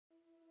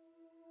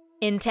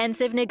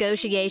Intensive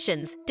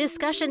negotiations,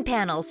 discussion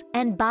panels,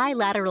 and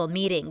bilateral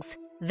meetings.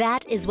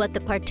 That is what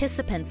the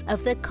participants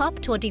of the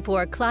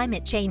COP24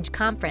 Climate Change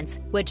Conference,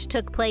 which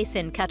took place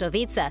in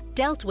Katowice,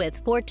 dealt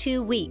with for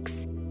 2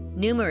 weeks.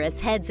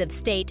 Numerous heads of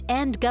state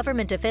and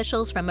government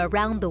officials from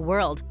around the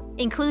world,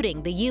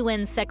 including the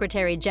UN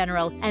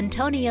Secretary-General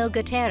Antonio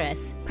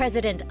Guterres,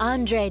 President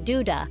Andrzej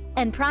Duda,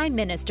 and Prime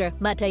Minister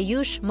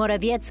Mateusz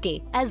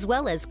Morawiecki, as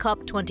well as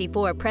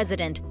COP24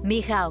 President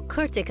Michał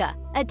Kurtyka,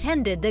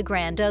 attended the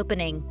grand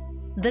opening.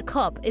 The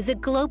COP is a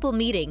global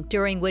meeting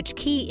during which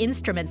key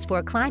instruments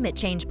for climate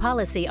change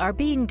policy are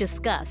being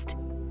discussed.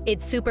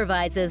 It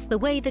supervises the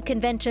way the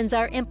conventions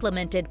are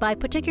implemented by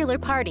particular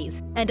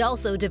parties and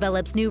also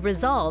develops new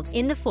resolves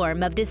in the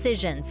form of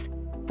decisions.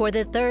 For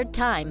the third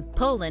time,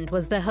 Poland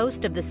was the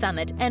host of the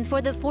summit, and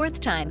for the fourth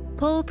time,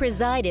 Pol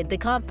presided the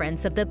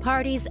conference of the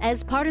parties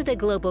as part of the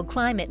global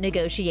climate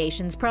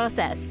negotiations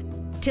process.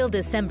 Till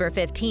December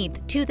 15,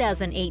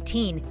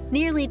 2018,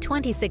 nearly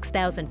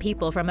 26,000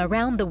 people from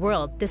around the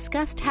world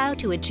discussed how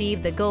to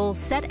achieve the goals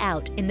set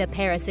out in the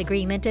Paris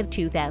Agreement of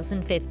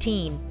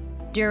 2015.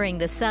 During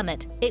the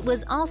summit, it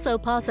was also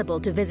possible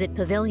to visit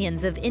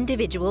pavilions of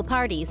individual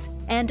parties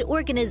and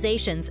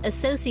organizations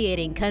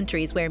associating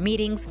countries where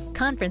meetings,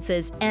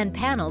 conferences, and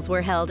panels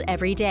were held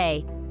every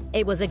day.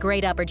 It was a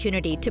great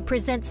opportunity to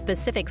present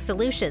specific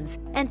solutions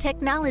and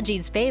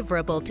technologies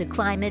favorable to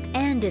climate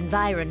and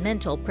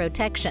environmental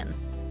protection.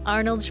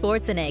 Arnold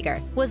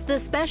Schwarzenegger was the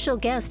special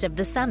guest of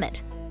the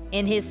summit.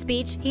 In his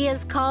speech, he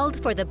has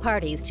called for the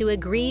parties to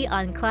agree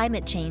on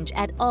climate change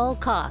at all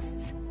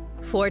costs.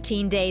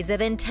 14 days of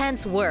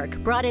intense work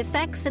brought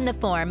effects in the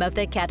form of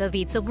the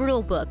Katowice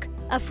Rulebook,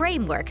 a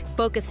framework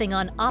focusing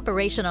on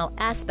operational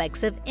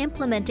aspects of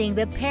implementing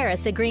the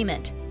Paris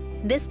Agreement.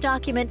 This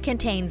document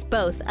contains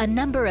both a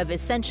number of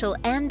essential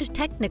and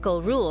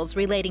technical rules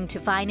relating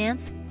to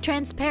finance,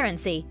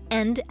 transparency,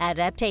 and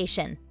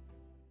adaptation.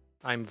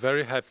 I'm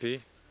very happy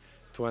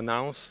to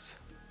announce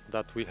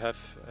that we have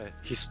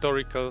a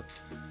historical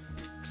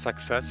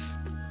success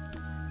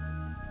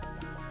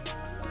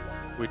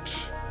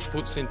which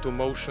puts into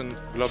motion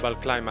global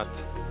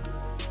climate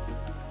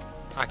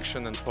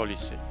action and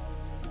policy.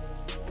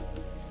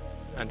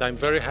 And I'm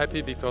very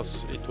happy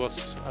because it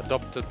was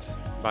adopted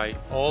by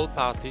all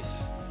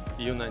parties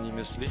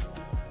unanimously.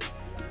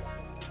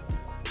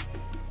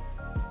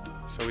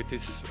 So it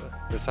is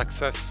the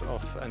success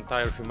of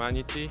entire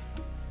humanity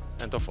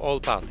and of all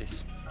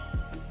parties.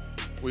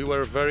 We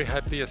were very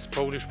happy as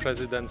Polish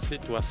presidency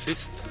to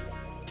assist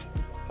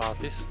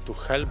parties, to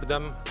help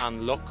them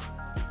unlock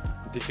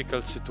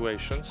difficult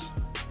situations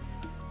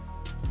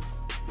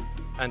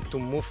and to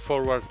move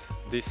forward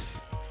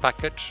this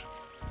package,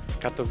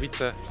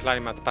 Katowice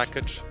Climate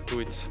Package, to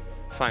its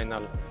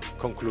final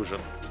conclusion.